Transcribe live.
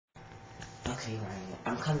Okay, Ryan,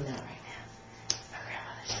 I'm coming out right now. My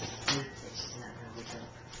grandmother just she's not gonna wake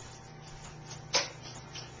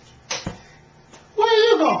up. Where are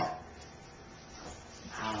you going?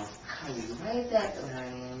 I'll call you right back,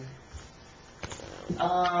 Ryan. I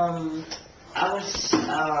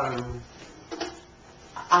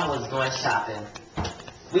was going shopping.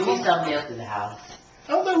 We need something else in the house.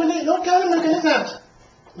 I don't think we need no kind of milk in this house.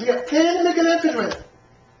 We got plenty of milk in that refrigerator.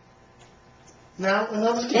 Now,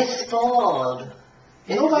 another thing. It's spoiled.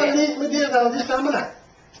 Nobody needs Madea out this time of night.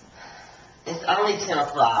 It's only 10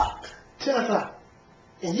 o'clock. 10 o'clock.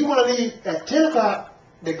 And you want to leave at 10 o'clock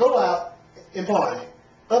to go out and party.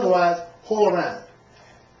 Otherwise, whore around.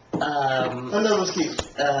 Another excuse.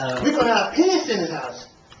 We're going to have peace in this house.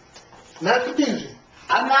 Not confusion.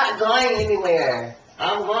 I'm not going anywhere.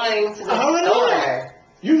 I'm going to the store.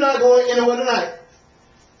 You're not going anywhere tonight.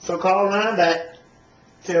 So call Ryan back.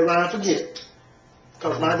 Tell Ryan forget.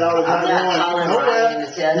 Because my daughter's not going nowhere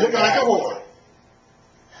looking like a whore.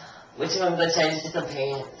 Which one going to change to some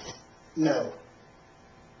pants? No.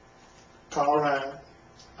 Call Ryan.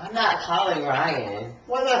 I'm not calling Ryan.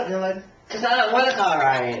 Why not, young lady? Because I don't want to call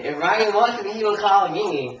Ryan. If Ryan wants me, he will call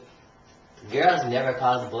me. Girls never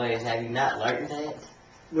call the boys. Have you not learned that?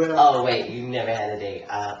 Well, oh, wait. You never had a date.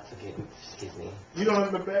 Excuse me. You don't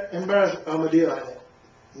embarrass Madea like that.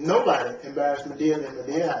 Nobody embarrassed Madea in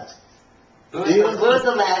Madea's house. When was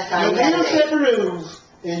the last time you had a date? Madea set the rules,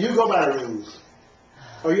 and you go by the rules.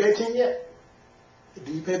 Are you 18 yet?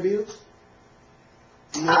 Do you pay bills?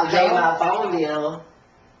 I pay my phone bill.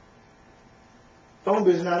 Phone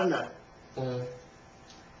bill is not enough.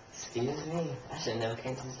 Excuse me. I should never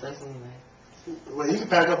came to this place anyway. Well, you can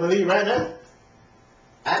pack up and leave right now.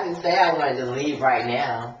 I didn't say I wanted to leave right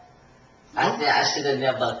now. I said I should have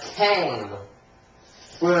never came.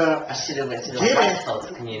 Well, I should have went to the white folks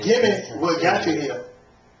community. Give me what got you here.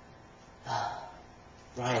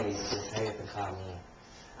 Ryan needs to just hurry up and call me.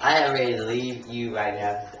 I am ready to leave you right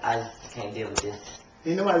now. I just can't deal with this.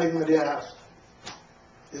 Ain't nobody leaving Madea's house.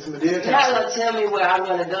 It's Madea's house. You're not going to tell me where I'm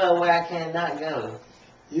going to go and where I cannot go.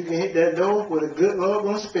 You can hit that door with a good Lord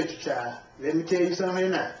going to spit your child. Let me tell you something here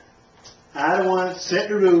now. I the one set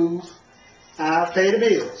the rules. I'll pay the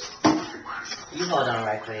bills. You hold on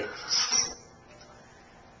right quick.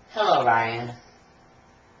 Hello, Ryan.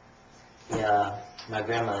 Yeah, my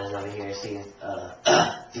grandmother's over here. She's,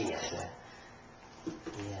 yes,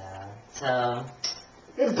 yeah. So,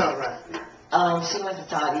 Let me talk right. She wants to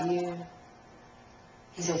talk to you.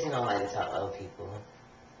 He says she don't like to talk to old people.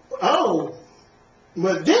 Oh,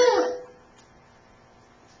 Madea.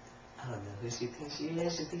 I don't know who she thinks she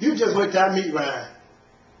is. You just wait till I meet Ryan.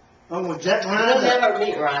 I'm going to jack Ryan You'll up. never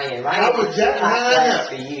meet Ryan. I will jack Ryan up.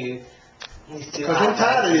 For you. He's too Because I'm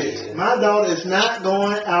tired of this. You. My daughter is not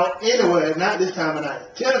going out anywhere, not this time of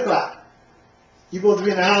night. 10 o'clock. You're supposed to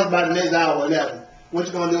be in the house by the next hour, 11. What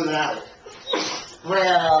you going to do in an hour?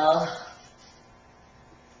 Well,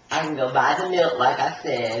 I can go buy the milk, like I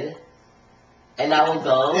said, and I will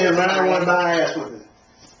go. And Ryan want to buy ass with me.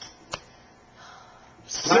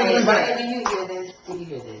 Ryan, do you hear this? Do you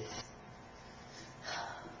hear this?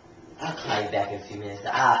 I'll call you back in a few minutes.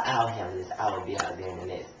 I'll handle this. I will be out there in the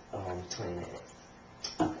next 20 minutes.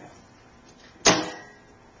 Okay.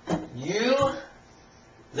 You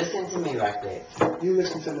listen to me right quick. You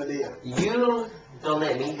listen to Madea. You don't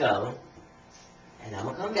let me go, and I'm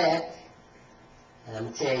gonna come back, and I'm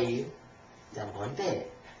gonna tell you that I'm going to bed.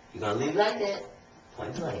 You're gonna leave like that,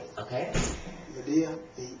 point blank, okay? Madea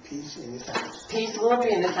need peace in this house. Peace will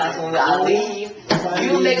be in this house when I leave.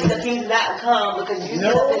 You make the peace not come because you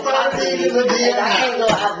just been talking to me, and I can't go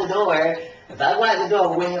out the door. If I go out the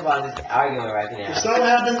door, we'll have all this arguing right now. If something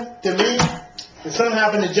happened to me, if something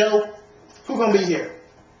happened to Joe, who gonna be here?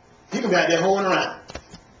 You can be out there holding around.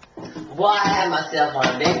 Well, I have my cell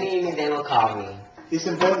phone. If they need me, they will call me. It's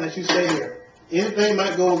important that you stay here. Anything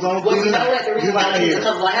might go wrong. Well, you know what? The reason why I here.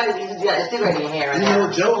 because what happens is you got a cigarette in your hand right you now.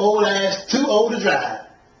 know, Joe old ass, too old to drive.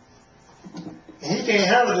 And he can't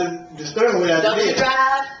handle the steering wheel out Don't the you bed.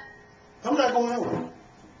 drive? I'm not going nowhere.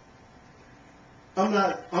 I'm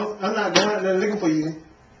not going out there looking for you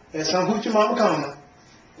at some hoochie mama corner.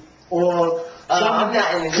 Or I'm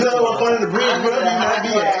not in the club up under the bridge, I'm wherever you might be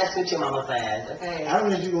at. ass with your mama class, okay? I don't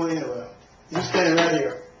need you going anywhere. You staying right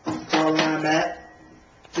here. Call Ryan back.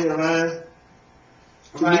 Tell Ryan.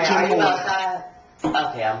 Ryan, are you outside?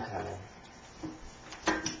 Okay, I'm coming.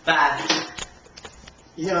 Bye.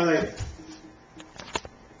 Young lady.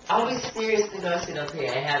 Are we seriously going to sit up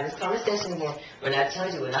here and have this conversation again when I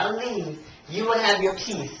told you when I leave, you will have your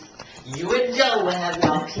peace. You and Joe will have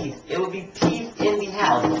your peace. It will be peace in the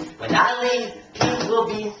house. When I leave, peace will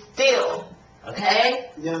be still. Okay?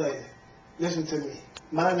 Young lady. Listen to me.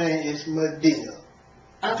 My name is Madea.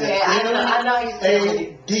 Okay, I know you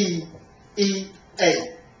said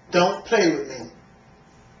Madea. Don't play with me.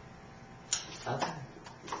 Okay.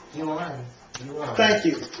 You won. You won. Thank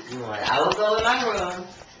you. You won. I will go in my room,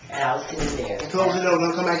 and I will sit in there. Close the door,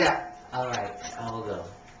 don't come back out. All right, I will go.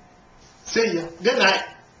 See ya. Good night.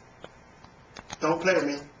 Don't play with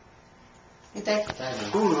me. You think it's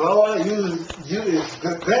funny? Ooh, Lord, you is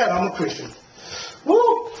glad I'm a Christian.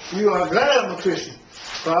 Woo! You are glad I'm a Christian.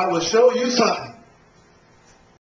 So I will show you something.